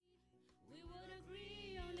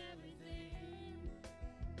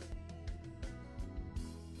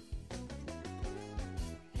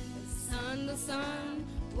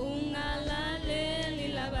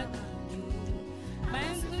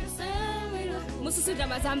Mususuja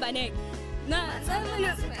mazamba nek. Na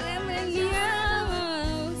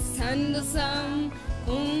Sando sam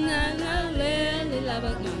ungalaleli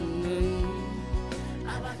labakanu.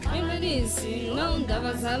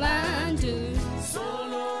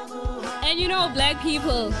 And you know, black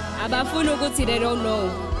people, abafunuguti, they don't know.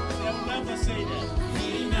 They'll never say that.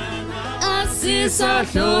 Asisa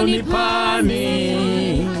toni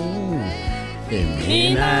pani.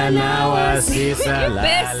 Mina na wasisa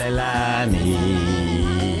lalelani.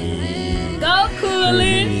 Go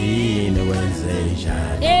Cooley.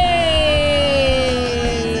 Hey.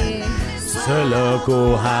 Solo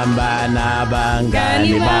kuhamba na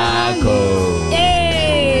bangani bako. Hey.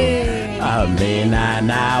 Mina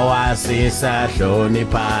na wasisa toni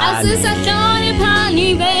pani. Asisa toni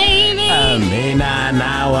pani, baby. Mina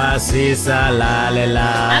na wasisa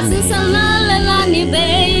lalelani. Asisa lalelani,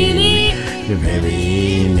 baby.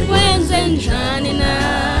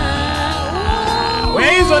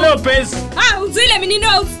 Where's your little face? Uzile mini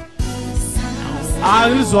knows.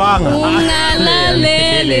 Ngizwanga.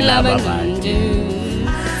 Ungalaleli labantu.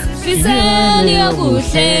 Fiseli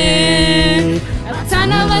okuhle.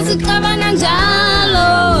 Abathanda basixabana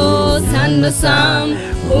njalo. Sando sam.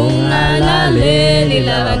 Ungalaleli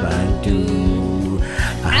labantu.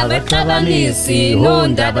 Abaxabanisi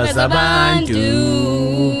nondaba zabantu.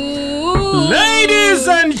 Ladies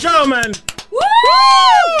and gentlemen.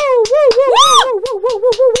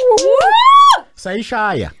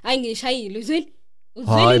 Sayishaya. Angishayile uzwile.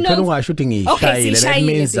 Hayi phela ungasho ukuthi ngishayile, that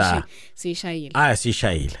means sishayile.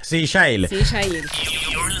 Sishayile.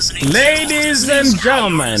 Ladies and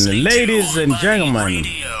gentlemen.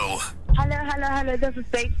 Hello. This is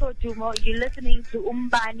Babes Odumo. You're listening to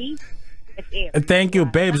Umbani FM. Thank you,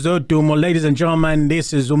 Babes Odumo. Ladies and gentlemen,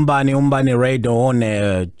 this is Umbani Radio on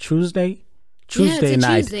Tuesday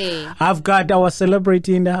night. Tuesday. I've got our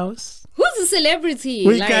celebrity in the house. Who's the celebrity?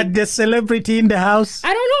 We got the celebrity in the house.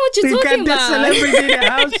 I don't know what you're talking about. We got the celebrity in the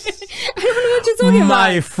house. I don't know what you're talking about.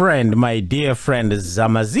 My friend, my dear friend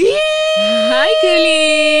Zamazi. Hi,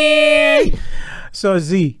 Kuli. So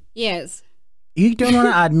Z. Yes. You don't want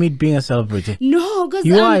to admit being a celebrity. No, because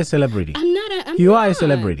you are a celebrity. I'm not. You are a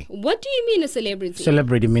celebrity. What do you mean a celebrity?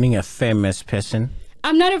 Celebrity meaning a famous person.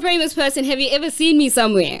 I'm not a famous person. Have you ever seen me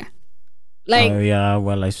somewhere? Like, yeah,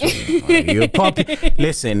 well, I saw you.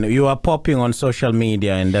 Listen, you are popping on social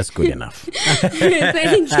media, and that's good enough.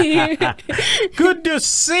 Thank you. Good to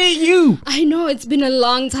see you. I know it's been a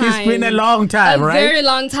long time. It's been a long time, right? A very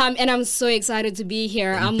long time, and I'm so excited to be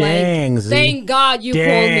here. I'm Dang, like, Z. thank God you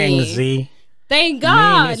called me. Z. Thank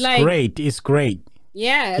God. Man, it's great. It's great.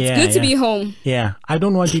 Yeah, it's good to be home. Yeah, I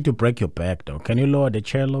don't want you to break your back though. Can you lower the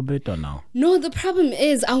chair a little bit or no? No, the problem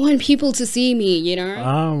is I want people to see me, you know?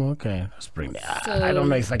 Oh, okay. Let's bring that. I don't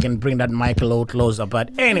know if I can bring that mic a little closer, but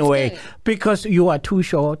anyway, because you are too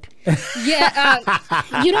short. Yeah,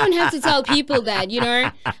 you don't have to tell people that, you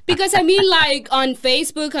know? Because I mean, like on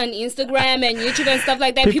Facebook, on Instagram and YouTube and stuff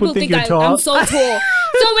like that, people think I'm so tall.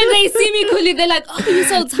 So when they see me, Kuli, they're like, oh, you're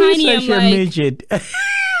so tiny. You're such a midget.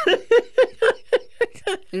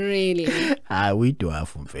 Really? We do have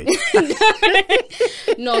from face.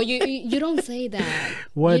 No, you don't say that.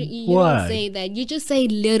 What? You don't say that. You just say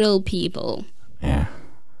little people. Yeah.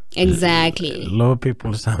 Exactly. Little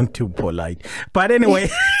people sound too polite. But anyway,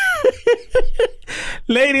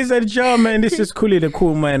 ladies and gentlemen, this is Kuli the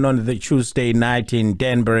Cool Man on the Tuesday night in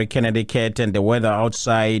Danbury, Connecticut, and the weather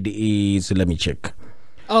outside is, let me check.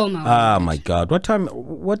 Oh my God. What time?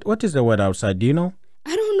 What is the weather outside? Do you know?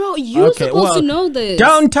 I don't know. You're supposed to know this.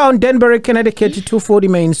 Downtown Danbury, Connecticut, 240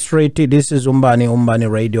 Main Street. This is Umbani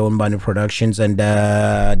Radio, Umbani Productions. And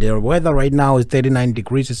the weather right now is 39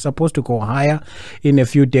 degrees. It's supposed to go higher in a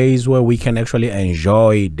few days where we can actually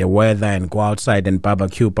enjoy the weather and go outside and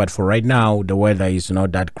barbecue. But for right now, the weather is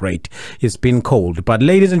not that great. It's been cold. But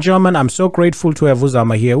ladies and gentlemen, I'm so grateful to have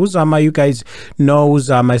Uzama here. Uzama, you guys know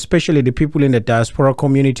Uzama, especially the people in the diaspora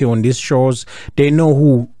community on these shows. They know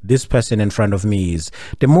who this person in front of me is.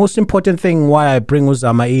 The most important thing why I bring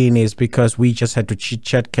Uzama in is because we just had to chit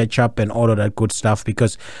chat, catch up, and all of that good stuff.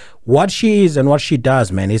 Because what she is and what she does,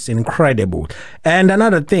 man, is incredible. And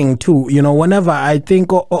another thing too, you know, whenever I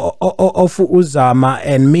think of Uzama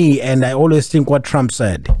and me, and I always think what Trump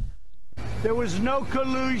said. There was no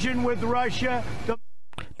collusion with Russia.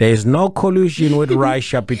 There is no collusion with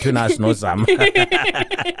Russia between us, no Uzama.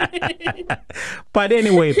 But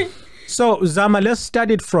anyway. So, Zama, let's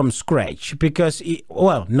start it from scratch because,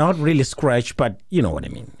 well, not really scratch, but you know what I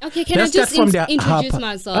mean. Okay, can let's I just introduce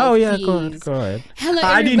myself? Oh, yeah, please? Go ahead. Hello,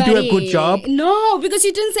 I didn't do a good job. No, because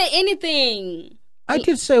you didn't say anything. I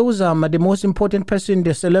did say Uzama, the most important person,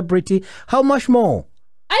 the celebrity. How much more?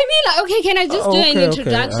 I mean, like, okay, can I just do an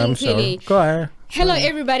introduction, clearly? Go ahead. Hello,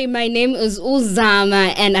 everybody. My name is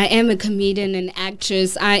Uzama, and I am a comedian and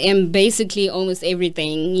actress. I am basically almost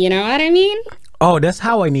everything. You know what I mean? Oh, that's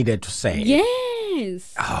how I needed to say it.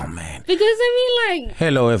 Yes. Oh, man. Because, I mean, like...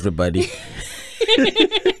 Hello, everybody.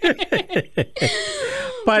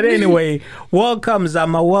 But anyway, welcome,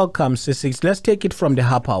 Zama. Welcome, Sissix. Let's take it from the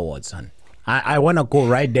Harper Awards, son. I want to go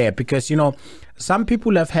right there because, you know, some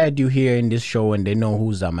people have heard you here in this show and they know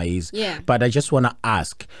who Zama is. Yeah. But I just want to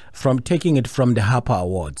ask, from taking it from the Harper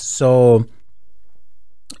Awards. So...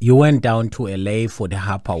 you went down to LA for the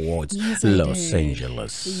Harper Awards, yes, Los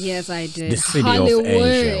Angeles. Yes, I did. The city Hollywood. of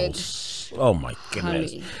angels. Oh my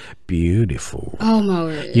goodness. Beautiful. Oh my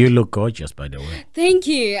word. You look gorgeous, by the way. Thank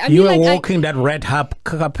you. You were walking that red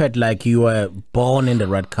carpet like you were born in the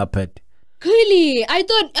red carpet. Really? I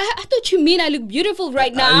thought you mean I look beautiful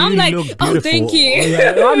right now. I'm like, oh, thank you.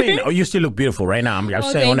 Yeah, I mean, you still look beautiful right now. I'm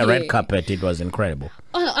saying on the red carpet, it was incredible.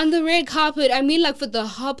 On the red carpet, I mean, like for the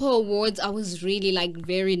Harper Awards, I was really like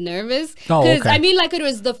very nervous. Oh, okay. I mean, like it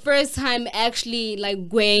was the first time actually like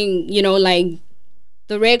going, you know, like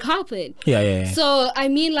the red carpet. Yeah. So, I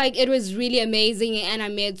mean, like it was really amazing and I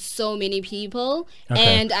met so many people. Okay.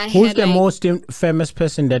 And I Who's had, the most famous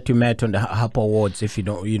person that you met on the Harper Awards, if you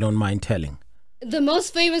don't mind telling? The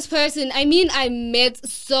most famous person, I mean, I met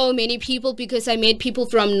so many people because I met people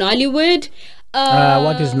from Nollywood.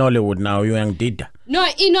 What is Nollywood now? You young did. No,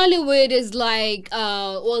 in Nollywood is like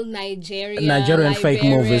all Nigerian fake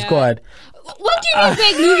movies. Go ahead. What do you mean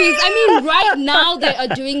fake movies? I mean, right now they are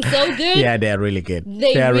doing so good. Yeah, they're really good.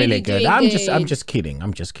 They're really good. I'm just kidding.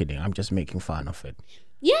 I'm just making fun of it.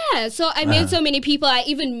 Yeah, so I met so many people. I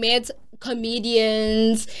even met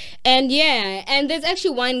comedians, and there's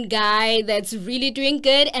actually one guy that's really doing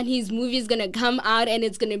good, and his movie is gonna come out, and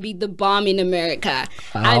it's gonna be the bomb in America.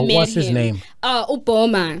 I met what's his name?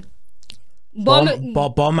 Obama.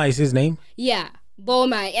 Boma is his name? Yeah,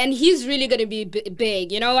 Boma, and he's really gonna be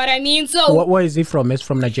big. You know what I mean? So where is he from? He's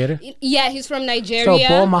from Nigeria. Yeah, he's from Nigeria. So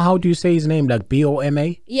Boma, how do you say his name? Like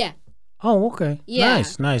Boma? Yeah. Oh, okay. Yeah.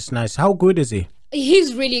 Nice. How good is he?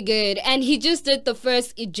 He's really good, and he just did the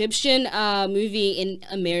first Egyptian movie in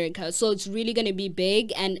America, so it's really gonna be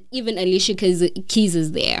big. And even Alicia Keys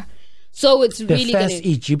is there, so it's really the first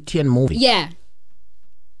Egyptian movie. Yeah,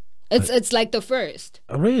 it's like the first.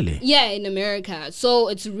 Really? Yeah, in America, so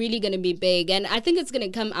it's really gonna be big, and I think it's gonna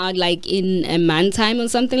come out like in a month time or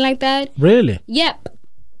something like that. Really? Yep.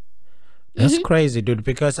 That's crazy, dude.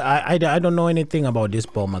 Because I don't know anything about this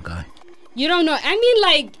Boma guy. You don't know. I mean,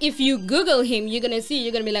 like, if you Google him, you're going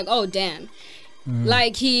to be like, oh, damn.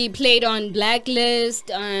 Like, he played on Blacklist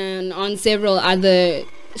and on several other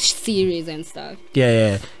series and stuff.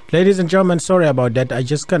 Yeah. Ladies and gentlemen, sorry about that. I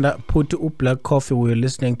just kind of put up Black Coffee. We were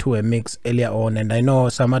listening to a mix earlier on, and I know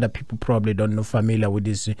some other people probably don't know familiar with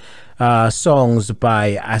these songs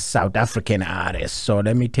by a South African artist. So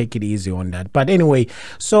let me take it easy on that. But anyway,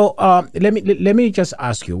 so let me just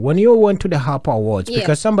ask you, when you went to the Harper Awards,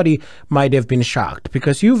 because somebody might have been shocked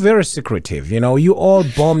because you're very secretive. You know, you all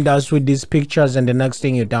bombed us with these pictures, and the next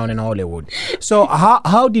thing you're down in Hollywood. So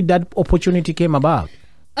how did that opportunity came about?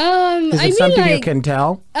 Is it something you can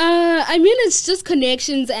tell? I mean, it's just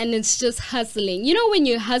connections and it's just hustling. You know, when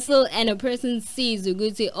you hustle and a person sees you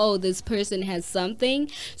could say, oh, this person has something.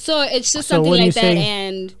 So it's just something like that.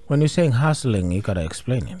 And when you're saying hustling, you gotta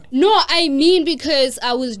explain it. No, I mean because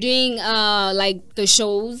I was doing like the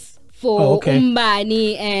shows for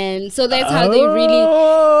Umbani, and so that's how they really.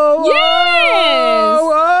 Yes.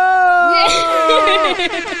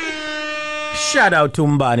 Shout out to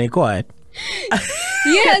Umbani. Go ahead.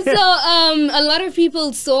 Yeah, so a lot of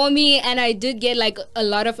people saw me, and I did get like a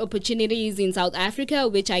lot of opportunities in South Africa,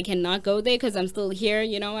 which I cannot go there because I'm still here.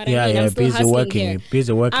 You know what I mean? I'm still busy working.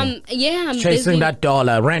 Busy working. I'm chasing busy. that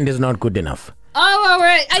dollar. Rent is not good enough. Oh, all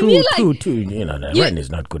right. I mean, like, you know, the rent is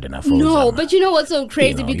not good enough. No, but you know what's so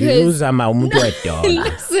crazy? Because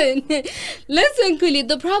listen, Kuli,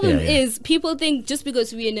 the problem is people think just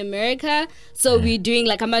because we're in America, so we're doing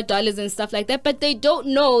like $100 and stuff like that, but they don't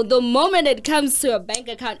know the moment it comes to a bank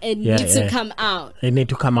account, it needs to come out. It needs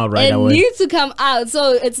to come out right away. It needs to come out,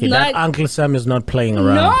 so it's not. That Uncle Sam is not playing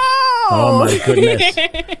around. No. Oh my goodness.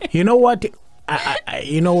 You know what?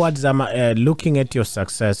 You know what, Zama, looking at your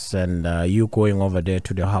success and you going over there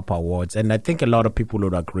to the Harper Awards, and I think a lot of people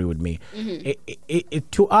would agree with me.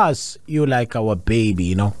 To us, you're like our baby,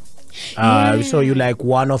 you know. So you're like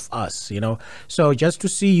one of us, you know. So just to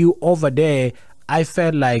see you over there, I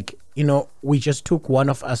felt like, you know, we just took one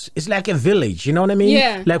of us. It's like a village, you know what I mean?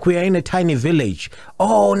 Yeah. Like we are in a tiny village.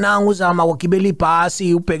 Oh, now uzama wakibeli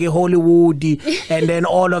pasi, upege Hollywood, and then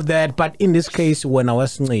all of that. But in this case, when I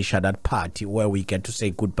was at that party where we get to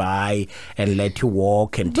say goodbye and let you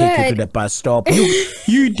walk and take you to the bus stop,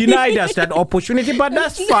 you denied us that opportunity. But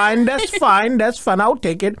that's fine. That's fine. That's fine. I'll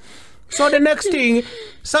take it. So the next thing,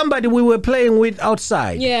 somebody we were playing with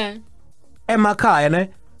outside. Yeah. Emakaya, ne?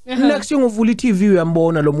 Next thing uvula TV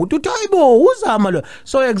uyambona lo muntu uthi hayibo uzama lo.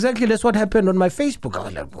 So exactly that's what happened on my Facebook. I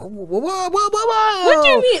was like, What do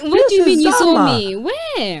you mean? What do you mean you saw me?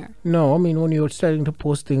 Where? No, I mean when you're starting to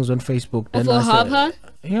post things on Facebook. Then For Hopper?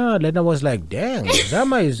 Yeah, then I was like, dang,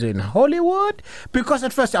 Zama is in Hollywood? Because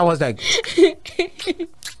at first I was like,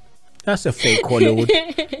 that's a fake Hollywood.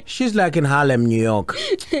 She's like in Harlem, New York,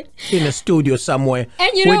 in a studio somewhere.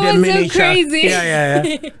 And you know what's so crazy?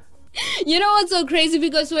 Yeah. You know what's so crazy?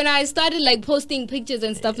 Because when I started like posting pictures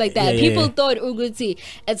and stuff like that, people thought Uguti,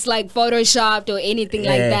 it's like photoshopped or anything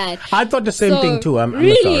like that. I thought the same thing too. I'm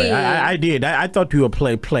really? sorry. I did. I thought you were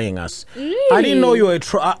playing us. Really? I didn't know you were a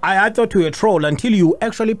troll. I thought you were a troll until you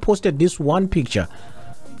actually posted this one picture.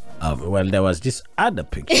 Well, there was this other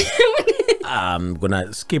picture. I'm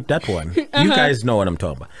gonna skip that one. You guys know what I'm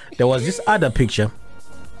talking about. There was this other picture,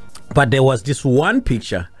 but there was this one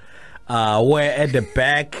picture where at the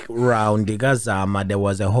background, there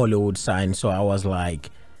was a Hollywood sign. So I was like,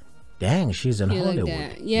 dang, she's in Hollywood.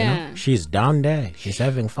 Like yeah. You know? She's down there. She's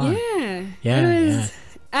having fun. Yeah.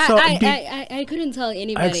 So I couldn't tell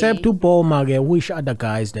anybody. Except to Bo Mage, which other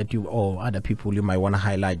guys that you, or other people you might want to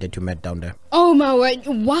highlight that you met down there? Oh my word!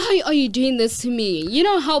 Why are you doing this to me? You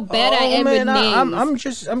know how bad I am with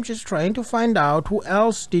names. I'm just trying to find out who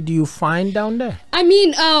else did you find down there? I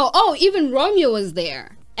mean, even Romeo was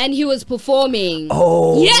there. And he was performing.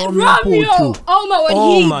 Oh, yeah, Romeo! Oh my word!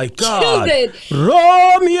 Oh my God! Killed it.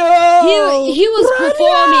 Romeo! He was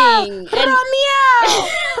performing. Romeo!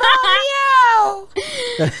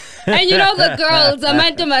 And you know the girls,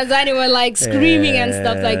 Amanda Mazani, were like screaming and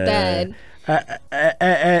stuff like that.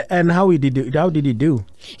 And how did he do?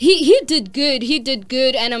 He did good. He did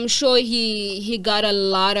good, and I'm sure he got a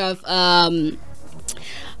lot of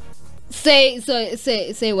say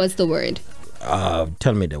what's the word?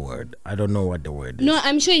 Tell me the word. I don't know what the word is. No,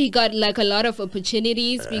 I'm sure he got like a lot of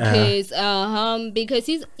opportunities because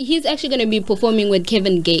he's actually going to be performing with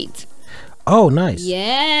Kevin Gates. Oh, nice.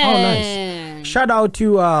 Yeah. Oh, nice. Shout out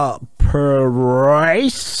to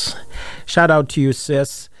Price. Shout out to you,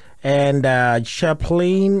 sis. And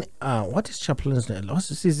Chaplin. What is Chaplin's name?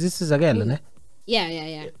 This is a girl, ne? Yeah.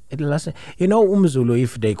 You know, Umzulu,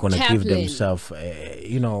 if they gonna give themselves,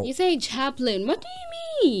 you know. You say Chaplin. What do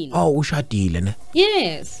you mean? Oh, Ushadile, ne?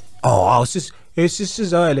 Yes. Oh, this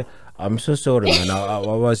is I'm so sorry, man. I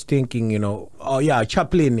was thinking, you know. Oh yeah,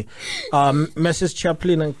 Chaplin. Mrs.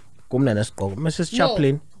 Chaplin. Mrs.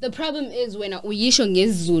 Chaplin. No, the problem is when Uyishong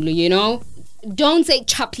is Zulu, you know. Don't say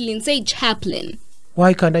Chaplin, say Chaplin.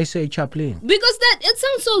 Why can't I say Chaplin? Because it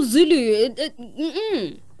sounds so Zulu.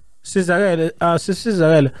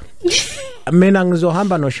 Sizarele mina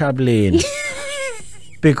ngizohamba no Chaplin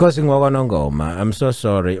because ngokwanongoma. I'm so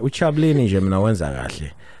sorry. uChaplin nje mina wenza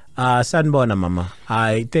kahle. Sanibona mama.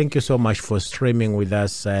 I thank you so much for streaming with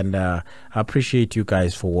us, and I appreciate you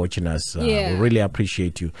guys for watching us. We really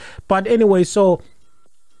appreciate you. But anyway, so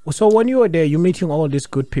when you were there, you're meeting all these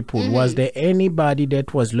good people. Was there anybody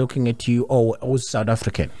that was looking at you or was South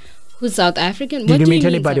African? Who's South African? Did you meet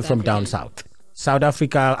anybody from down south? South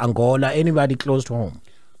Africa, Angola, anybody close to home?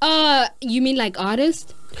 You mean like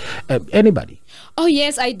artists? Anybody? Oh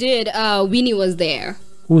yes, I did. Winnie was there.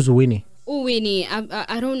 Who's Winnie? Oh, Winnie.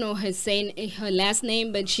 I don't know her last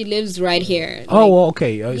name, but she lives right here. Oh,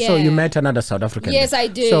 okay. So you met another South African? Yes, I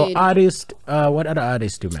did. So artist, what other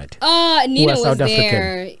artists you met? Nina was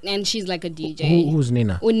there, and she's like a DJ. Who's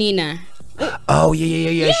Nina? Oh, Nina. Oh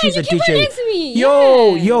yeah. She's a DJ. Next to me.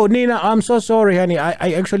 Yo, Nina. I'm so sorry, honey.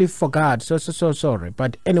 I actually forgot. So sorry.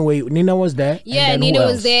 But anyway, Nina was there. Yeah, Nina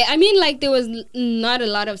was there. I mean, like there was not a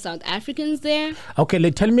lot of South Africans there. Okay,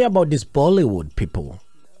 tell me about this Bollywood people.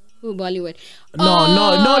 Who Bollywood? No,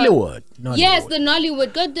 Nollywood. Yes, the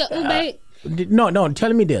Nollywood. Got the No.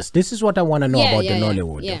 Tell me this. This is what I want to know about the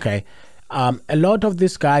Nollywood. Yeah. Okay, a lot of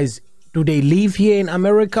these guys. Do they live here in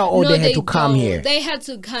America or they had to come here? They had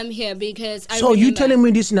to come here because you telling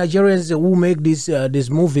me these Nigerians who make these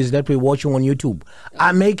movies that we're watching on YouTube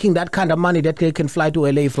are making that kind of money that they can fly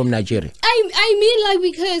to LA from Nigeria? I mean, like,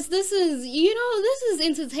 because this is, this is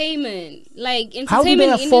entertainment. Like, entertainment How do they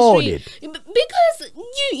afford industry. Because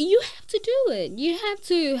you have to do it. You have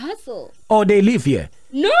to hustle. Oh, they live here.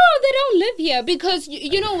 No, they don't live here because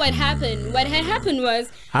you know what happened. What had happened was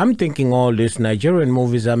I'm thinking all these Nigerian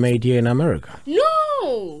movies are made here in America.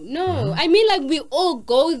 no. I mean, like, we all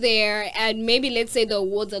go there, and maybe let's say the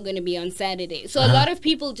awards are going to be on Saturday. So a lot of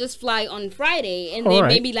people just fly on Friday, and then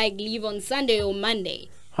maybe like leave on Sunday or Monday.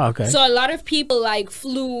 Okay. So a lot of people like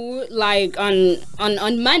flew like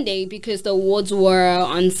on Monday because the awards were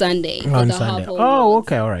on Sunday. On Sunday. Oh,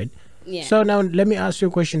 okay, all right. Yeah. So now let me ask you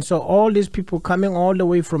a question. So all these people coming all the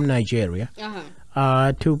way from Nigeria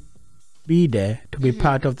to be there, to be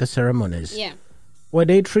part of the ceremonies. Yeah. Were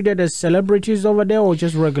they treated as celebrities over there or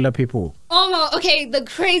just regular people? Oh, okay. The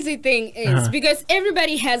crazy thing is because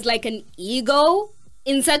everybody has like an ego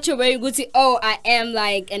in such a way, you could say, oh, I am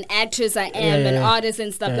like an actress, I am an artist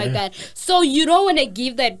and stuff like that. So you don't want to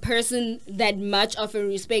give that person that much of a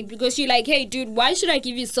respect because you're like, hey, dude, why should I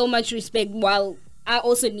give you so much respect while I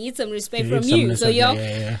also need some respect from you? So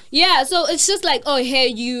so it's just like, oh, hey,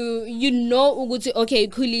 you know, okay,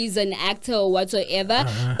 Kuli is an actor or whatsoever,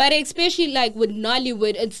 but especially like with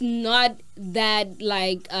Nollywood, it's not that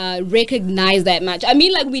like recognized that much. I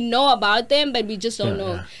mean, like, we know about them, but we just don't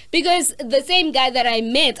know because the same guy that I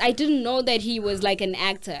met, I didn't know that he was like an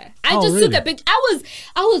actor. I just took a picture. I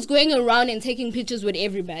was going around and taking pictures with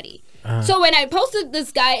everybody. So when I posted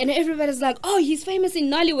this guy and everybody's like, oh, he's famous in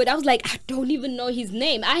Nollywood, I was like, I don't even know his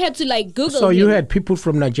name. I had to like Google So you him. had people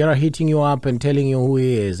from Nigeria hitting you up and telling you who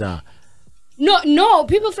he is? No,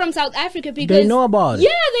 people from South Africa because they know about it.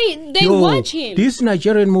 Yeah, they watch him. These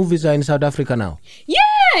Nigerian movies are in South Africa now. Yeah,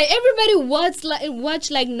 everybody watch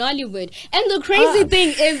like Nollywood. And the crazy thing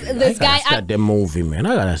is this guy. I gotta start the movie, man.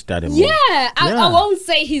 I gotta start the movie. Yeah, I won't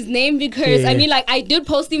say his name because I mean, like, I did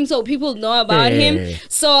post him so people know about him.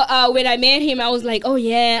 So when I met him, I was like, oh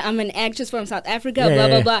yeah, I'm an actress from South Africa, blah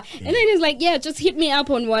blah blah. And then he's like, yeah, just hit me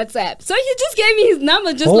up on WhatsApp. So he just gave me his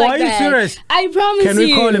number just like that. Are you serious? I promise you. Can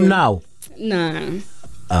we call him now? Nah.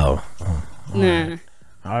 Oh. Nah.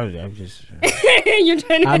 I'm just. You're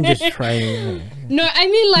trying. I'm just trying. No, I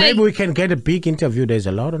mean, like, maybe we can get a big interview. There's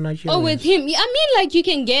a lot of Nigerians. Oh, with him. I mean, like, you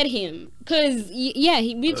can get him because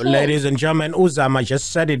we told. Ladies and gentlemen, Uzama just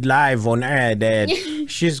said it live on air that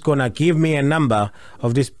she's gonna give me a number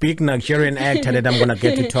of this big Nigerian actor that I'm gonna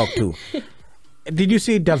get to talk to. Did you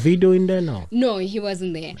see Davido in there? No, he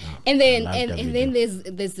wasn't there. And then and then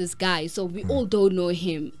there's this guy. So we all don't know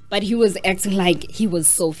him, but he was acting like he was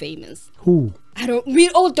so famous. Who? We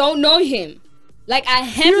all don't know him. Like, I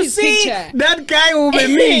have his picture. That guy will be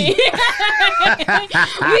me.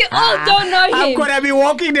 We all don't know him. I'm gonna be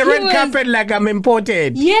walking the red carpet like I'm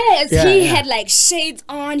imported. Yes, he had like shades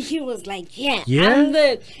on. He was like, I'm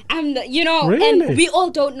the Really? And we all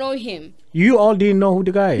don't know him. You all didn't know who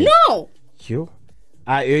the guy is? No. You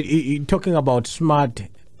talking about smart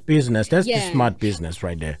business. That's the smart business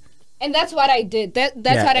right there. And that's what I did. That's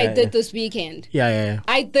what I did this weekend. Yeah.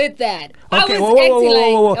 I did that. Okay, I was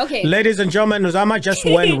whoa. Okay. Ladies and gentlemen, Uzama just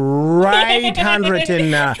went right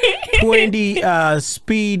 120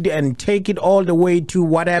 speed and take it all the way to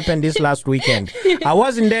what happened this last weekend. I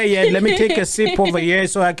wasn't there yet. Let me take a sip over here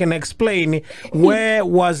so I can explain where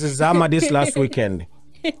was Uzama this last weekend.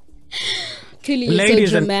 You're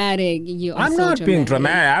so dramatic. I'm not being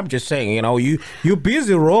dramatic. I'm just saying, you're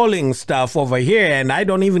busy rolling stuff over here, and I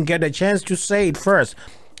don't even get a chance to say it first.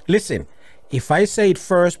 Listen, if I say it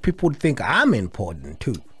first, people would think I'm important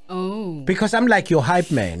too. Oh. Because I'm like your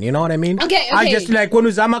hype man, you know what I mean? Okay. I just like when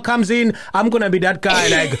Uzama comes in, I'm gonna be that guy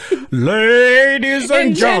like, ladies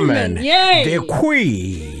and gentlemen, the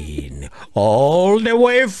queen, all the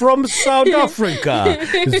way from South Africa,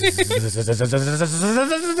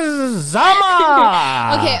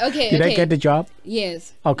 Zama. Okay. Did I get the job?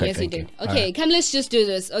 Yes. Okay. Yes, you did. Okay, come, let's just do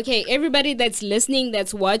this. Okay, everybody that's listening,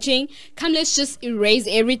 that's watching, come, let's just erase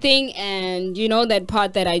everything and that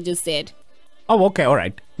part that I just said. Oh, okay, all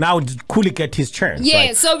right. Now Kuli get his chance. Yeah,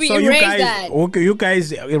 right? so we erase that. Okay, you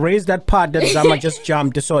guys erase that part that Zama just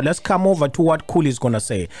jumped. So let's come over to what Kuli is gonna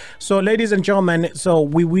say. So, ladies and gentlemen, so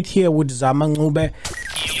we here with Zama Ncube.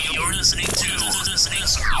 You're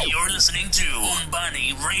listening to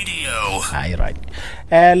Umbani Radio. All right.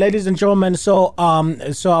 Ladies and gentlemen, so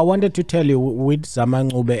I wanted to tell you with Zama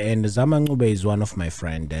Ncube, and Zama Ncube is one of my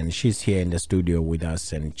friends, and she's here in the studio with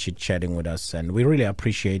us and chit-chatting with us, and we really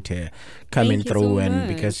appreciate her coming through, and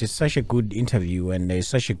because it's such a good interview and it's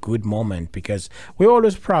such a good moment, because we're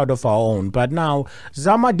always proud of our own. But now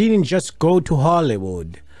Zama didn't just go to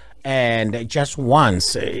Hollywood And just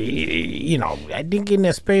once, I think in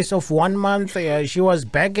a space of 1 month, she was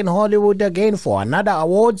back in Hollywood again for another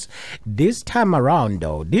awards. This time around,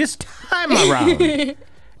 it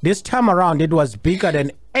was bigger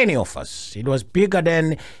than any of us. It was bigger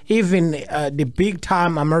than even the big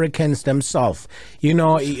time Americans themselves.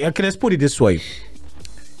 Okay, let's put it this way.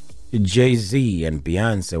 Jay-Z and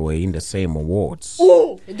Beyonce were in the same awards.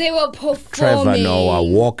 Ooh, they were performing. Trevor Noah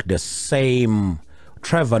walked the same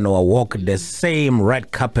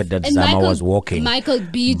red carpet that Zama was walking. Michael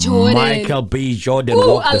B. Jordan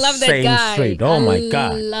walked the same street. Oh my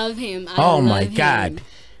God. I love him. God.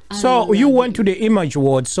 So you went to the Image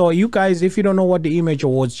Awards. So you guys, if you don't know what the Image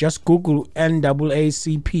Awards, just Google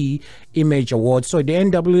NAACP Image Awards. So the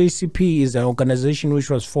NAACP is an organization which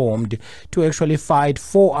was formed to actually fight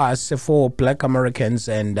for us, for Black Americans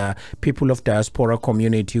and people of diaspora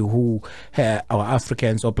community who are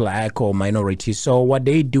Africans or Black or minorities. So what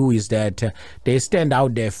they do is that they stand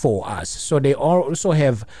out there for us. So they also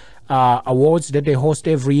have awards that they host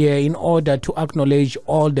every year in order to acknowledge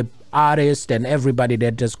all the artists and everybody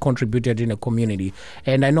that has contributed in the community.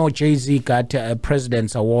 And I know Jay-Z got a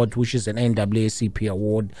President's Award, which is an NAACP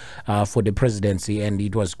award for the presidency, and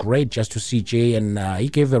it was great just to see Jay, and he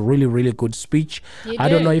gave a really, really good speech. I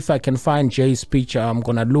don't know if I can find Jay's speech. I'm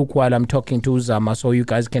gonna look while I'm talking to Zama so you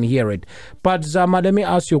guys can hear it. But Zama, let me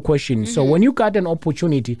ask you a question. So when you got an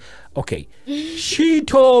opportunity, okay, she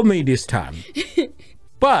told me this time,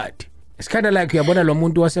 but it's kind of like uyabona lo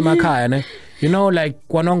muntu wasemakhaya ne, like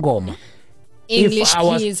kwanongoma. English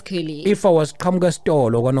keys clearly. If I was Kamuga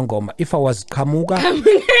Stolo kwanongoma, if I was Kamuga,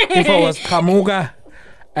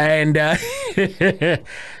 and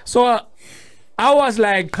so I was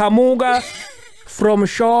like Kamuga from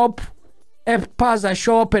shop, Paza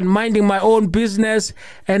shop, and minding my own business,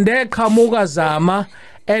 and there Kamuga Zama.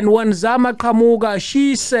 And when Zama Kamuga,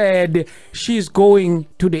 she said she's going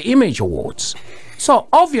to the Image Awards. So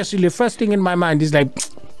obviously the first thing in my mind is like,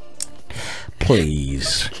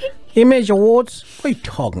 please, Image Awards? What are you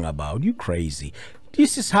talking about? You crazy.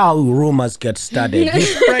 This is how rumors get started. You're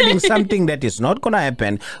spreading something that is not going to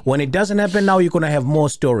happen. When it doesn't happen, now you're going to have more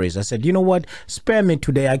stories. I said, you know what? Spare me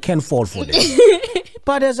today. I can't fall for this.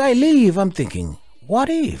 But as I leave, I'm thinking, what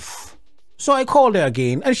if? So I called her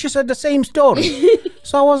again, and she said the same story.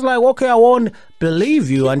 So I was like, okay, I won't believe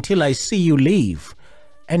you until I see you leave.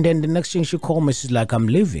 And then the next thing she called me, she's like, I'm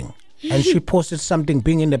leaving. And she posted something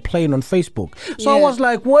being in the plane on Facebook. So I was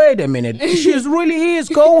like, wait a minute. She really is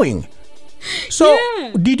going. So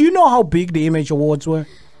did you know how big the Image Awards were?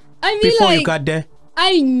 I mean, before you got there?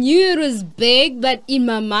 I knew it was big, but in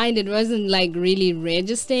my mind, it wasn't like really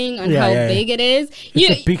registering on how big it is.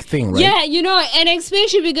 It's a big thing, right? Yeah, and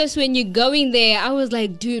especially because when you're going there, I was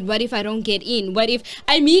like, dude, what if I don't get in? What if,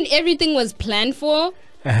 everything was planned for,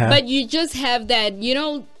 but you just have that,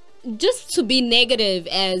 just to be negative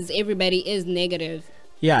as everybody is negative.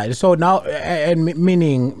 Yeah, so now, and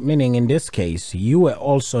meaning in this case, you were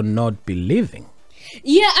also not believing.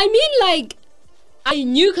 Yeah, I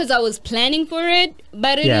knew because I was planning for it,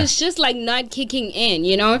 but it was just like not kicking in,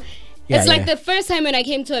 It's like the first time when I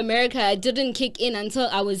came to America, I didn't kick in until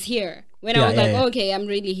I was here. When I was okay, I'm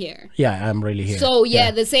really here. Yeah, I'm really here. So,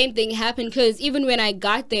 the same thing happened because even when I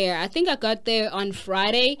got there, I think I got there on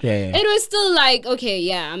Friday. It was still like,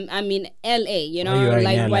 okay, I'm in LA,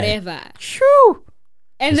 like LA. Whatever. Shoo!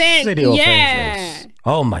 And then, City of Angels.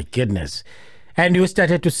 Oh my goodness. And you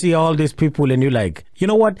started to see all these people and you're like, you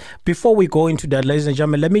know what? Before we go into that, ladies and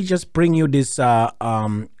gentlemen, let me just bring you this.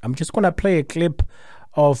 I'm just going to play a clip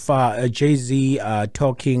of Jay-Z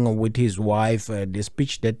talking with his wife, the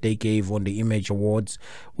speech that they gave on the Image Awards,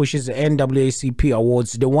 which is the NAACP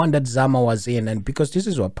Awards, the one that Zama was in. And because this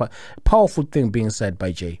is a powerful thing being said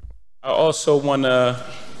by Jay. I also want to,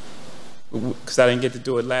 because I didn't get to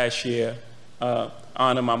do it last year,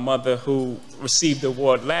 honor my mother who received the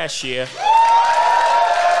award last year.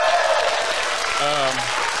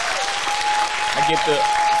 I get to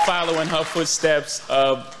follow in her footsteps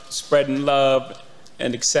of spreading love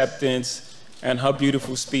and acceptance, and her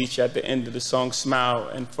beautiful speech at the end of the song Smile,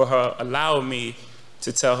 and for her allowing me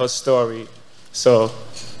to tell her story. So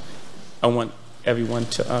I want everyone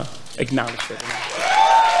to acknowledge her.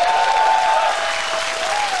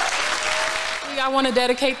 I want to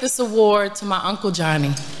dedicate this award to my Uncle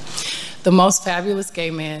Johnny, the most fabulous gay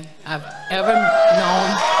man I've ever known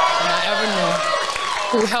and I ever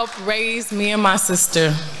knew, who helped raise me and my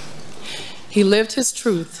sister. He lived his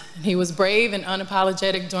truth, and he was brave and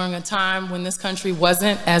unapologetic during a time when this country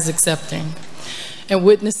wasn't as accepting. And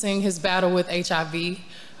witnessing his battle with HIV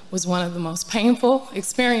was one of the most painful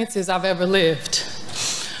experiences I've ever lived.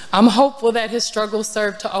 I'm hopeful that his struggles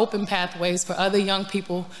serve to open pathways for other young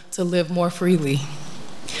people to live more freely.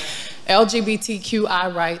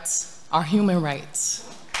 LGBTQI rights are human rights.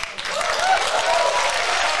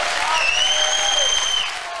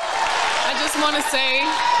 I just want to say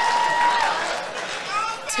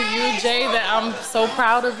to you, Jay, that I'm so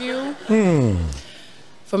proud of you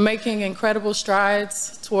for making incredible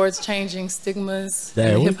strides towards changing stigmas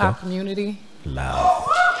in the hip-hop community. Love.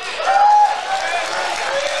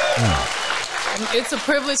 It's a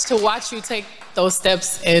privilege to watch you take those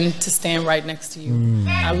steps and to stand right next to you.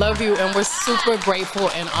 I love you, and we're super grateful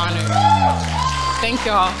and honored. Thank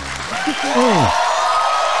y'all.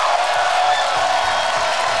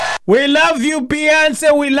 We love you,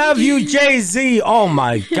 Beyonce. We love you, Jay-Z. Oh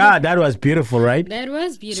my God, that was beautiful, right? That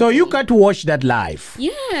was beautiful. So you got to watch that live.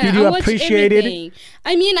 Yeah. Did you I watched appreciate everything. it?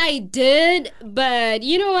 I mean, I did, but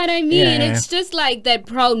you know what I mean? Yeah. It's just like that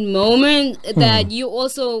proud moment that you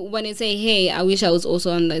also want to say, hey, I wish I was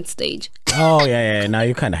also on that stage. Oh, yeah. Now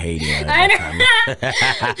you're kind of hating it. I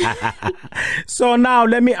know. So now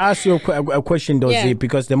let me ask you a question, Dozie, Yeah.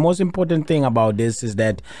 because the most important thing about this is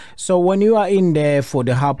that, so when you are in there for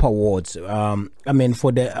the Harp Awards, for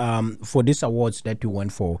these awards that you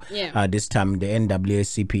went for this time, the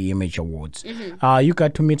NAACP Image Awards, you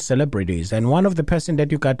got to meet celebrities, and one of the person that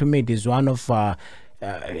you got to meet is one of I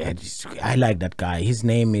like that guy. His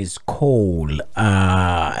name is Cole.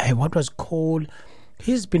 What was Cole?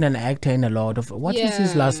 He's been an actor in a lot of. What is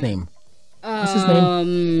his last name? What's his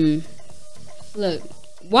name? Look,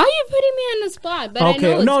 why are you putting me on the spot? But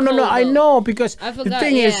Okay, I know it's no. I know because I the forgot,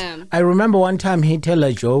 thing is, yeah. I remember one time he tell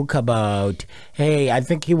a joke about, hey, I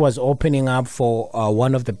think he was opening up for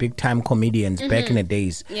one of the big time comedians back in the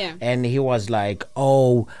days, and he was like,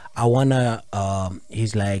 oh, I wanna.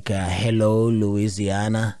 He's like, hello,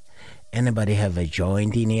 Louisiana. Anybody have a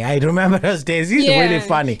joint in here? I remember those days. He's really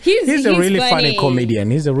funny. He's a really funny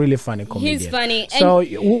comedian. He's a really funny comedian. He's funny. So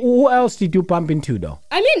who else did you bump into though?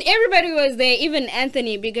 I mean, everybody was there, even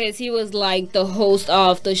Anthony, because he was like the host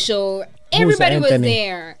of the show. Everybody was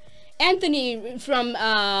there. Anthony from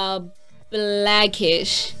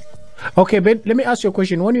Blackish. Okay, but let me ask you a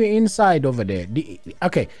question. When you're inside over there, did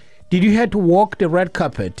you have to walk the red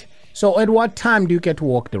carpet? So at what time do you get to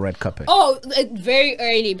walk the red carpet? Oh, very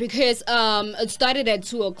early, because it started at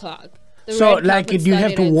 2:00. So like, do you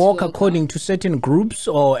have to walk according to certain groups,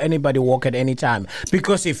 or anybody walk at any time?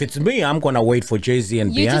 Because if it's me, I'm gonna wait for Jay-Z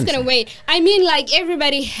and Beyonce. You're just gonna wait. I mean, like,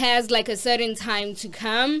 everybody has like a certain time to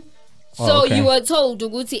come. So you were told,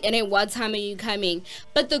 Duguti, and at what time are you coming?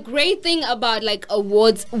 But the great thing about like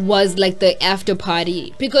awards was like the after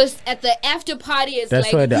party, because at the after party it's that's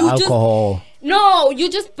like where the you alcohol. you're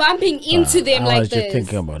just bumping into them like this. I was just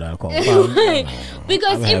thinking about alcohol.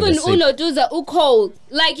 Because even Uno Duza Uko,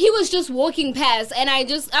 like, he was just walking past, and I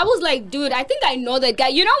was like, dude, I think I know that guy.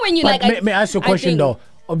 You know when you but like. May I ask you a question though?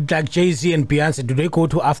 Like Jay-Z and Beyonce, do they go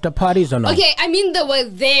to after parties or not? Okay, I mean, they were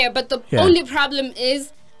there, but the only problem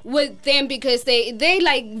is with them, because they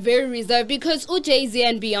like very reserved, because Jay-Z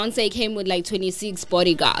and Beyonce came with like 26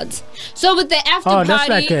 bodyguards. So with the after party, that's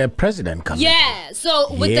like a president coming. Yeah,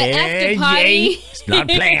 so with the after party, it's not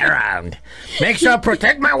playing around. Make sure I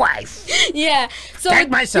protect my wife. Yeah, so protect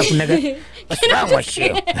myself, nigga. What's wrong with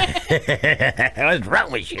you? What's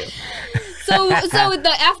wrong with you? So with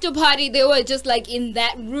the after party, they were just like in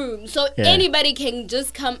that room, so anybody can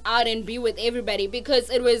just come out and be with everybody, because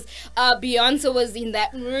it was Beyonce was in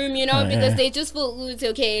that room, you know, because they just felt,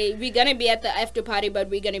 okay, we're gonna be at the after party, but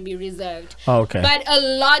we're gonna be reserved. Okay. But a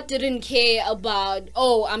lot didn't care about,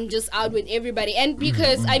 I'm just out with everybody, and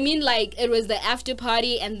because I mean, like, it was the after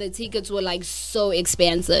party and the tickets were like so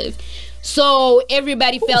expensive. So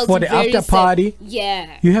everybody felt for the very after party.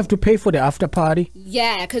 Yeah, you have to pay for the after party.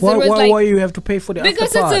 Yeah, because why you have to pay for the after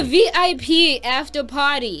party? Because it's a VIP after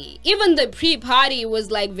party. Even the pre-party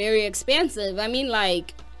was like very expensive. I mean,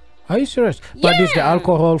 like. Are you serious? But is the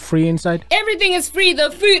alcohol free inside? Everything is free.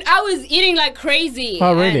 The food, I was eating like crazy.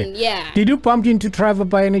 Oh, really? And, yeah. Did you bump into Trevor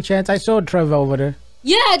by any chance? I saw Trevor over there.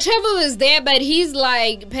 Yeah, Trevor was there, but he's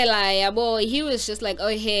like, Pelaya boy. He was just like, oh,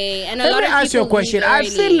 hey. And Let me ask you a question. I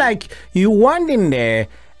feel like you went in there,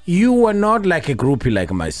 you were not like a groupie like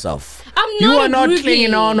myself. You are not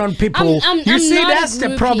clinging on people. You see, that's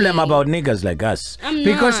the problem about niggas like us.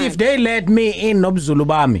 Because if they let me in,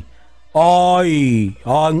 Nobzulubami. You're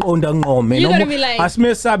gonna be like,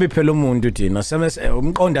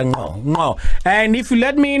 and if you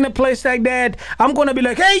let me in a place like that, I'm gonna be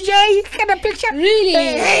like, hey Jay, get a picture. Really?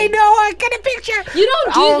 Hey Noah, get a picture. You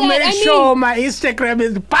don't do I'll that. make sure my Instagram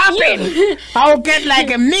is popping. I'll get like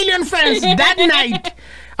 1 million fans that night.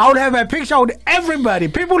 I would have a picture with everybody.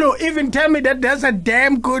 People will even tell me that there's a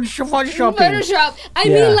damn good for shopping. Photoshop. I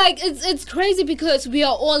mean, like, it's crazy because we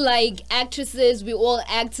are all like actresses, we all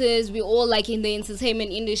actors, we all like in the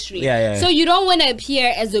entertainment industry. Yeah. So you don't want to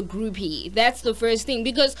appear as a groupie. That's the first thing,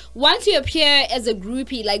 because once you appear as a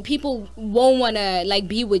groupie, like, people won't want to like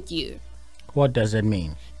be with you. What does it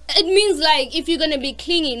mean? It means like if you're gonna be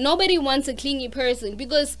clingy, nobody wants a clingy person,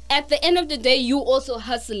 because at the end of the day, you also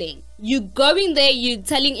hustling. You going there, you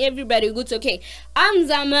telling everybody, it's okay, I'm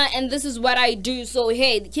Zama and this is what I do, so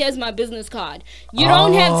hey, here's my business card. You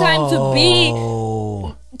don't have time to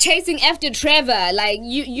be chasing after Trevor. Like,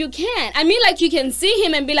 you can't. I mean, like, you can see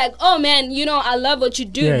him and be like, oh man, you know, I love what you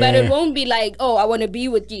do, but it won't be like, oh, I want to be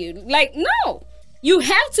with you. Like, no. You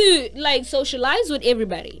have to like socialize with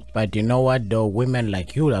everybody. But you know what though, women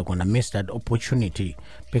like you are gonna miss that opportunity,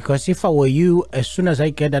 because if I were you, as soon as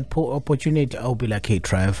I get that opportunity, I'll be like, hey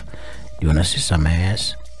Trev, you wanna see some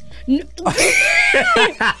ass? No. It's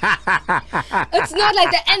not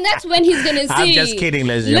like that, and that's when he's gonna see. I'm just kidding,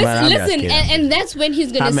 listen, and that's when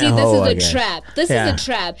he's gonna see this is a trap. This is a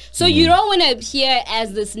trap. So you don't want to appear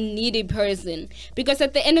as this needy person, because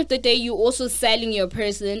at the end of the day, you're also selling your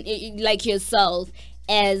person, like yourself,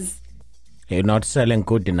 as. You're not selling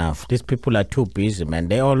good enough. These people are too busy, man.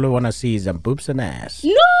 They all want to see some boobs and ass.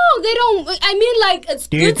 No, they don't. I mean, like, it's.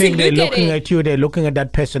 Do you think they're looking at you? They're looking at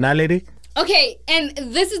that personality. Okay, and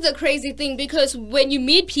this is the crazy thing, because when you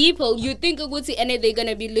meet people, you think Uguti and they're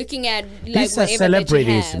gonna be looking at like these are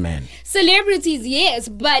celebrities, man. Celebrities, yes,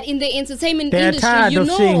 but in the entertainment they're industry, tired of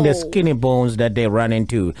seeing the skinny bones that they run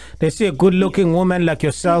into. They see a good-looking woman like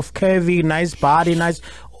yourself, curvy, nice body, nice.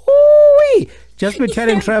 Ooh-wee. Just be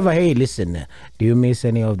telling Trevor, hey, listen, do you miss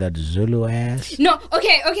any of that Zulu ass? No,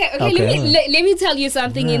 okay. Let me tell you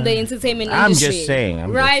something in the entertainment industry. I'm just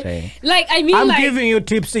saying. Like, I mean, I'm giving you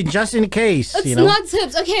tips just in case. It's not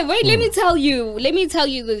tips. Okay, wait. Let me tell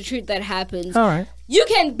you the truth that happens. All right. You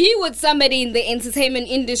can be with somebody in the entertainment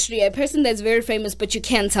industry, a person that's very famous, but you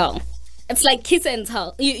can't tell. It's like kiss and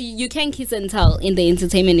tell. You can't kiss and tell in the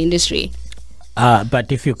entertainment industry.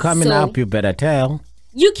 But if you're coming up, you better tell.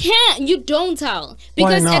 You can't. You don't tell,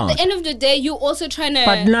 because at the end of the day, you're also trying to.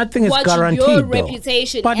 But nothing is guaranteed, your though.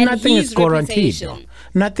 Reputation. But and nothing is guaranteed, reputation. though.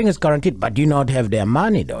 Nothing is guaranteed. But you not have their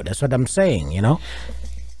money, though. That's what I'm saying. You know.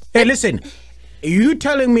 Hey, listen. You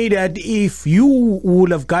telling me that if you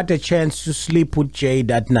would have got a chance to sleep with Jay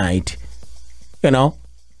that night, you know,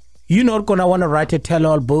 you're not gonna want to write a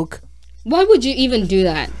tell-all book? Why would you even do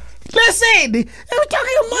that? Listen, we're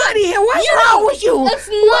talking money here. What's wrong with you? It's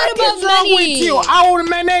not about money. What's wrong with you? I will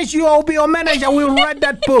manage you. I'll be your manager. We'll write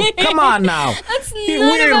that book. Come on now.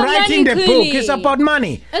 We're writing the book. It's about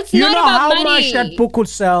money. It's you not know about how money. much that book will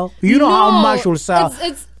sell? You know how much will sell?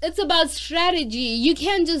 It's about strategy. You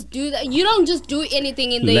can't just do that. You don't just do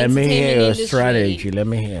anything in the Let entertainment me hear your industry. strategy. Let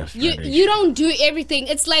me hear strategy. You don't do everything.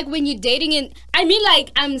 It's like when you're dating in. I mean, like,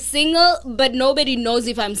 I'm single, but nobody knows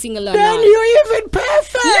if I'm single or not. Then you're even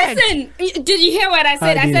perfect. Listen, did you hear what I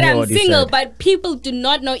said? I said I'm what you single, said. but people do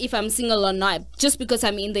not know if I'm single or not just because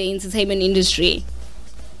I'm in the entertainment industry.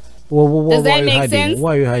 Does that make sense?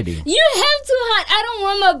 Why are you hiding? You have to hide. I don't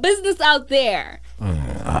want my business out there.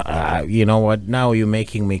 You know what? Now you're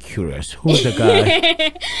making me curious. Who's the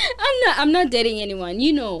guy? I'm not dating anyone.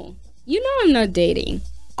 You know I'm not dating.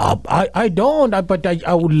 I don't, but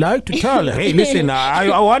I would like to tell. Hey, listen, I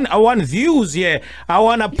want views here. I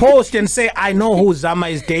want to post and say I know who Zama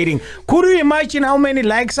is dating. Could you imagine how many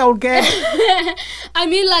likes I would get? I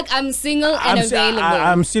mean, like, I'm single and available.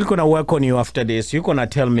 I'm still gonna work on you after this. You're gonna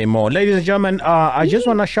tell me more, ladies and gentlemen. I just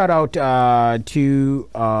want to shout out to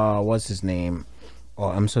what's his name? Oh,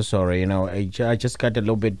 I'm so sorry. You know, I just got a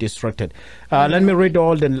little bit distracted. Let me read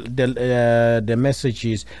all the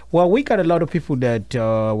messages. Well, we got a lot of people that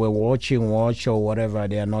were watch or whatever.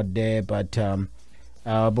 They are not there, but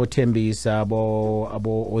Botembis, Abo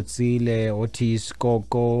Otsile, Otis,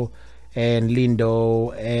 Coco, and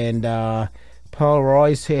Lindo, and Paul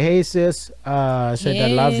Royce Jesus said, I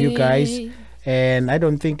love you guys. And I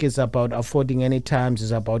don't think it's about affording any times.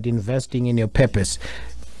 It's about investing in your purpose.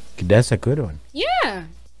 That's a good one. Yeah.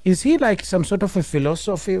 Is he like some sort of a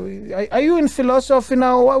philosophy? Are you in philosophy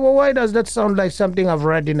now? Why does that sound like something I've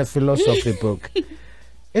read in a philosophy book?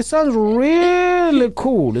 It sounds really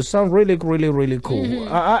cool. It sounds really, really, really cool.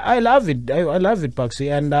 I love it. I love it,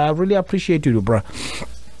 Paxi. And I really appreciate you, bro.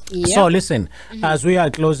 So listen, as we are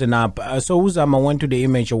closing up, so Uzama went to the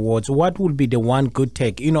Image Awards. What would be the one good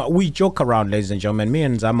take? You know, we joke around, ladies and gentlemen. Me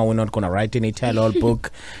and Zama, we're not going to write any tell-all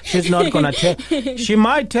book. She's not going to tell. She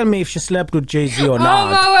might tell me if she slept with Jay-Z or not.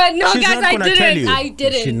 Oh, my word. No, She's guys, not gonna tell you. I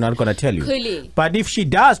didn't. She's not going to tell you. Clearly. But if she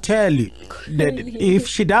does tell you, if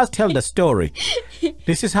she does tell the story,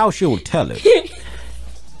 this is how she will tell it.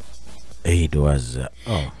 It was,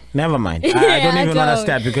 never mind. I don't even want to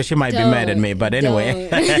start because she might be mad at me. But anyway,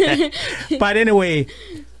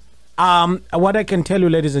 what I can tell you,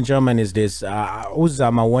 ladies and gentlemen, is this.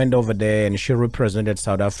 Uzama went over there and she represented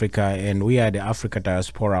South Africa, and we are the Africa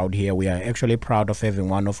diaspora out here. We are actually proud of having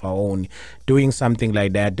one of our own doing something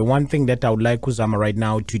like that. The one thing that I would like Uzama right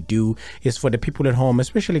now to do is for the people at home,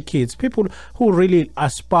 especially kids, people who really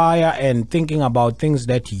aspire and thinking about things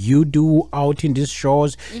that you do out in these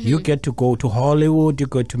shows. You get to go to Hollywood, you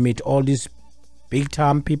get to meet all these big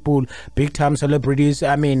time people, big time celebrities.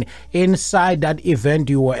 I mean, inside that event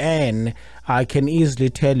you were in, I can easily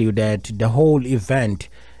tell you that the whole event,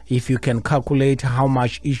 if you can calculate how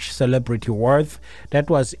much each celebrity worth, that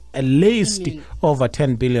was at least over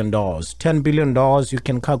 $10 billion. $10 billion, you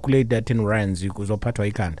can calculate that in rands. You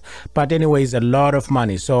can't. But anyways, a lot of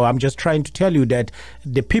money. So I'm just trying to tell you that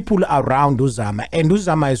the people around Uzama, and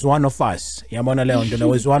Uzama is one of us. Yabona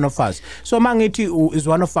Leon is one of us. So Mangiti is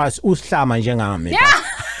one of us. Uslama njengami.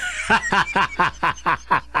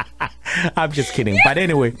 I'm just kidding. But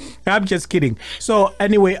anyway, I'm just kidding. So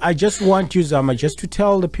anyway, I just want you, Zama, just to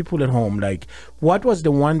tell the people at home, like, what was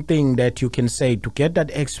the one thing that you can say to get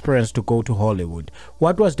that experience to go to Hollywood?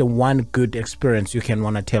 What was the one good experience you can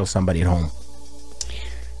want to tell somebody at home?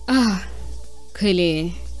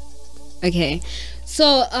 Clearly. Okay.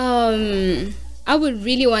 So, I would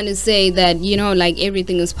really want to say that, you know, like,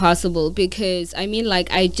 everything is possible, because I mean,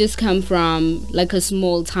 like, I just come from like a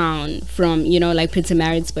small town from, you know, like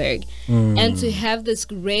Pietermaritzburg, and to have this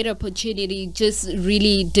great opportunity just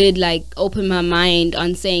really did like open my mind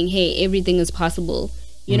on saying, hey, everything is possible.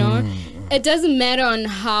 You know, it doesn't matter on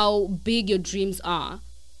how big your dreams are,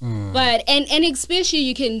 but and especially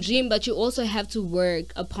you can dream, but you also have to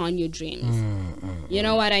work upon your dreams. You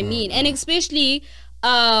know what I mean? And especially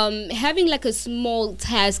having like a small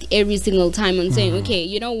task every single time and saying, okay,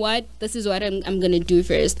 you know what, this is what I'm gonna do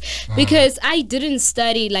first, because I didn't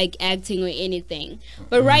study like acting or anything,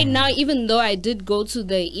 but right now, even though I did go to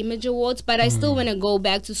the Image Awards, but I still want to go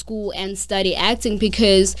back to school and study acting,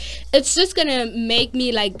 because it's just gonna make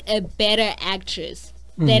me like a better actress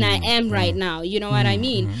than I am right now. You know what I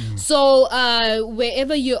mean? So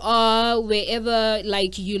wherever you are, wherever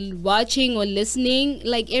like you're watching or listening,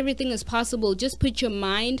 like, everything is possible. Just put your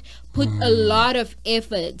mind, put a lot of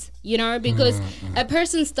effort, you know, because a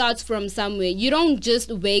person starts from somewhere. You don't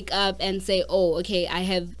just wake up and say, oh, okay, I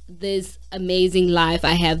have this amazing life,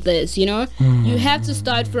 I have this, you know. You have to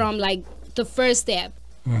start from like the first step,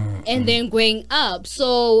 and then going up.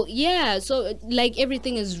 So yeah, so like,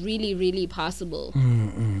 everything is really, really possible.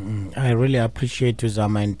 I really appreciate you,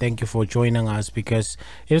 Zama, and thank you for joining us, because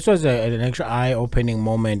it was an extra eye-opening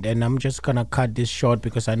moment. And I'm just gonna cut this short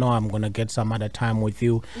because I know I'm gonna get some other time with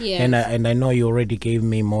you. Yes. And I know you already gave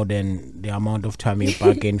me more than the amount of time you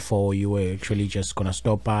bargained for. You were actually just gonna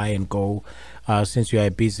stop by and go. Since you are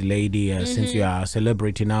a busy lady, since you are a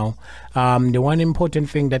celebrity now, the one important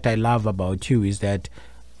thing that I love about you is that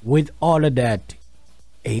with all of that,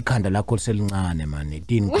 it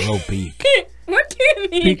didn't grow big. What do you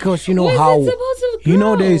mean? Because you know you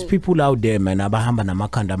know there's people out there, man, abahamba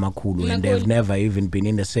namakanda makulu, and they've never even been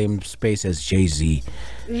in the same space as Jay-Z.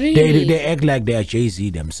 Really? They act like they are Jay-Z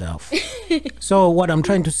themselves. So what I'm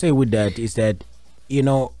trying to say with that is that, you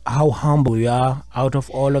know, how humble you are. Out of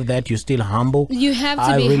all of that, you're still humble. You have to be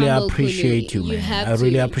humble. I really appreciate you, man. I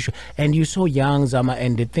really appreciate. And you're so young, Zama.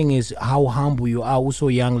 And the thing is, how humble you are, also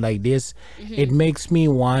young like this. It makes me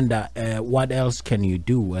wonder, what else can you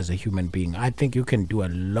do as a human being? I think you can do a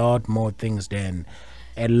lot more things than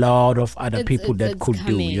a lot of other people that could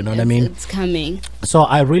do. You know what I mean? It's coming. So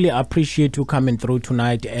I really appreciate you coming through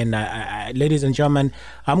tonight. And ladies and gentlemen,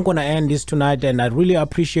 I'm gonna end this tonight, and I really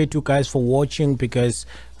appreciate you guys for watching, because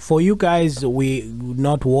for you guys we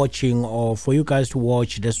not watching, or for you guys to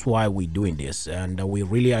watch, that's why we're doing this, and we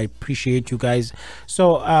really appreciate you guys.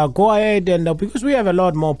 So go ahead, and because we have a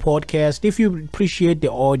lot more podcasts, if you appreciate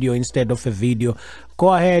the audio instead of a video,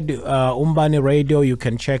 go ahead, Umbani Radio. You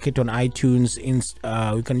can check it on iTunes.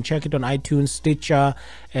 You can check it on iTunes, Stitcher,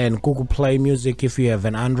 and Google Play Music if you have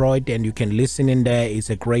an Android, and you can listen in there. It's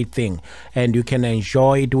a great thing, and you can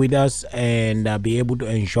enjoy it with us and be able to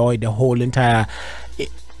enjoy the whole entire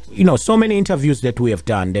so many interviews that we have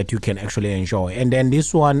done that you can actually enjoy. And then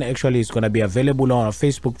this one actually is going to be available on our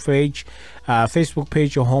Facebook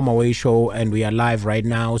page, Your Home Away Show, and we are live right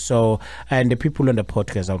now. So, and the people on the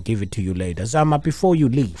podcast, I'll give it to you later. Zama, before you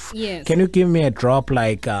leave, can you give me a drop?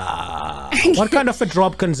 Like, what kind of a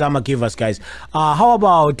drop can Zama give us, guys? How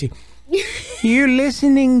about you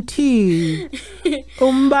listening to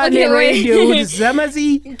Umbani Radio with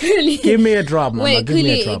Zamazi? Give me a drop, Mama. Wait, give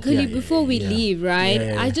me a drop. Before we leave,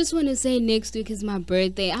 right? I just want to say next week is my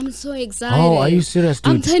birthday. I'm so excited. Oh, are you serious,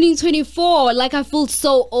 dude? I'm turning 24. Like, I feel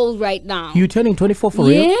so old right now. You turning 24 for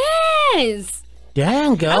real? Yes.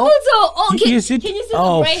 Damn, girl. I feel so old. Can you see the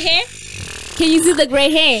gray hair? Can you see the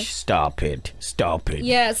gray hair? Stop it.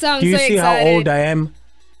 Yeah, so I'm Do you so see excited. how old I am?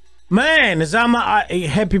 Man, Zama,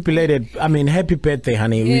 happy birthday,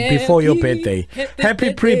 honey. Before your birthday.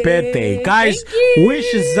 Happy pre-birthday. Guys, wish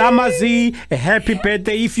Zama Z a happy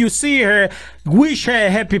birthday. If you see her, wish her a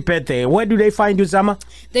happy birthday. Where do they find you, Zama?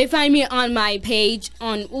 They find me on my page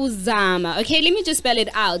on Uzama. Okay, let me just spell it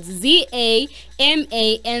out. ZAMANCUBE,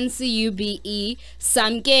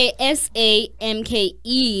 Samke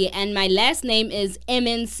SAMKE, and my last name is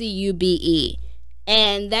MNCUBE.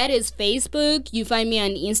 And that is Facebook. You find me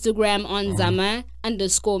on Instagram on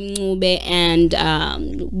Zama_Ncube, and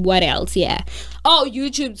what else? Yeah. Oh,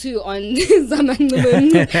 YouTube too on Zama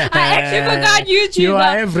Ncube. I actually forgot YouTube. You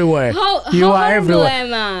are everywhere. How are everywhere.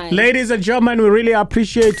 Am I? Ladies and gentlemen, we really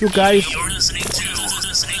appreciate you guys. You're listening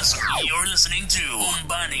to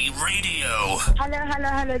Umbani Radio.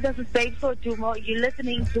 Hello. This is Faithful Jumo. You're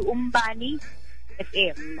listening to Umbani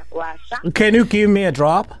FM. Washa. Can you give me a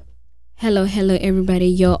drop? Hello, everybody.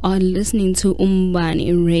 You are listening to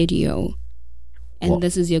Umbani Radio. And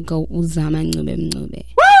this is your girl, Uzama Ncube.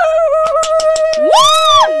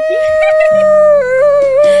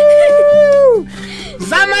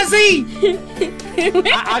 Zamazi!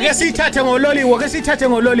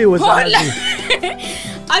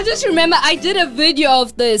 I just remember I did a video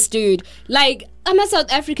of this, dude. Like, I'm a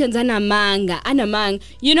South Africans anamang.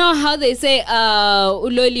 You know how they say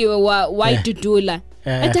uloliwe why dudula?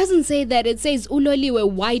 It doesn't say that. It says uloliwe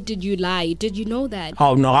why did you lie? Did you know that?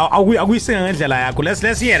 Oh no, are we singing let's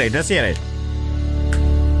hear it.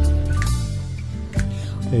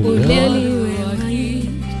 Uloliwe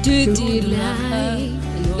why did you lie?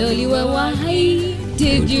 Uloliwe why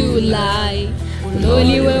did you lie?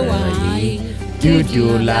 Uloliwe why did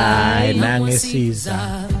you lie?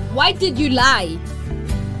 Nangesiza. Why did you lie?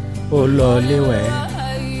 Uloliwe,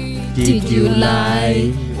 did you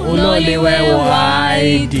lie? Uloliwe,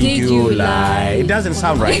 why did you lie? It doesn't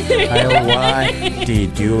sound right. Why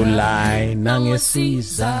did you lie?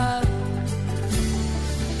 Nangesiza.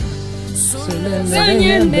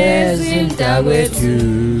 Zonyembe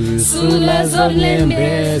zimdawethu, Sula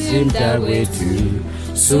zonyembe zimdawethu,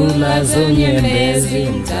 Sula zonyembe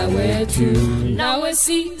zimdawethu,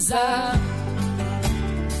 nawesiza.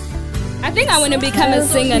 I think I want to become a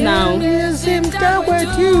singer now. It's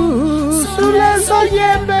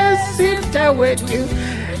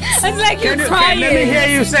like you're crying. Let me hear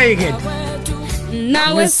you saying it.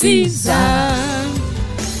 Now it's Caesar.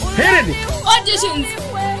 Hit it. Auditions.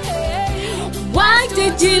 Why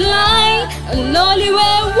did you lie?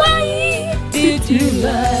 Loliwe, why did you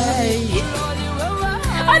lie?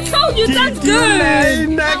 I told you that's good.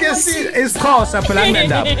 It's called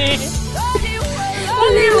Sapalanganda.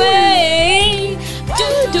 Loliwe,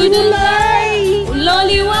 did you lie?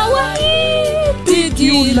 Loliwe, why did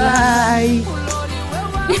you lie?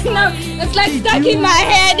 No, it's like stuck in my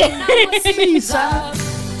head.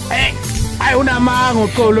 Hey, I una mango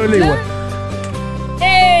ko Loliwe.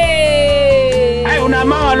 Hey, I una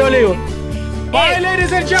mango Loliwe. Bye,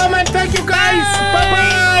 ladies and gentlemen. Thank you guys.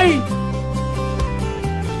 Bye.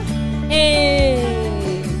 Hey.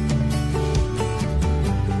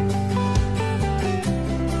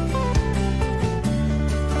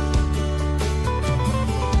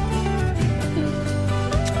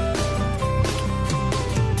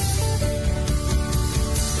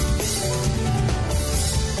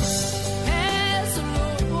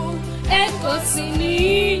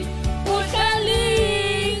 Enkosini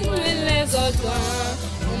uhlali ngilezodwa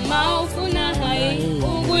uma ufuna hai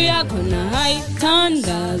ubuya khona hai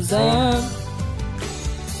thandaza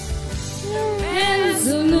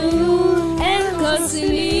Enzulu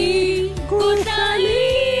enkosini uhlali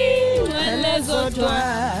ngilezodwa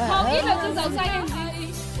how ilo tuzawusayenza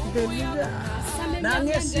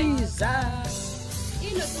Nangesiza.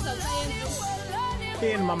 ilo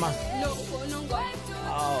tuzawusayenza In mama. no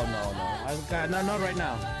Oh no. Not right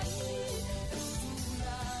now.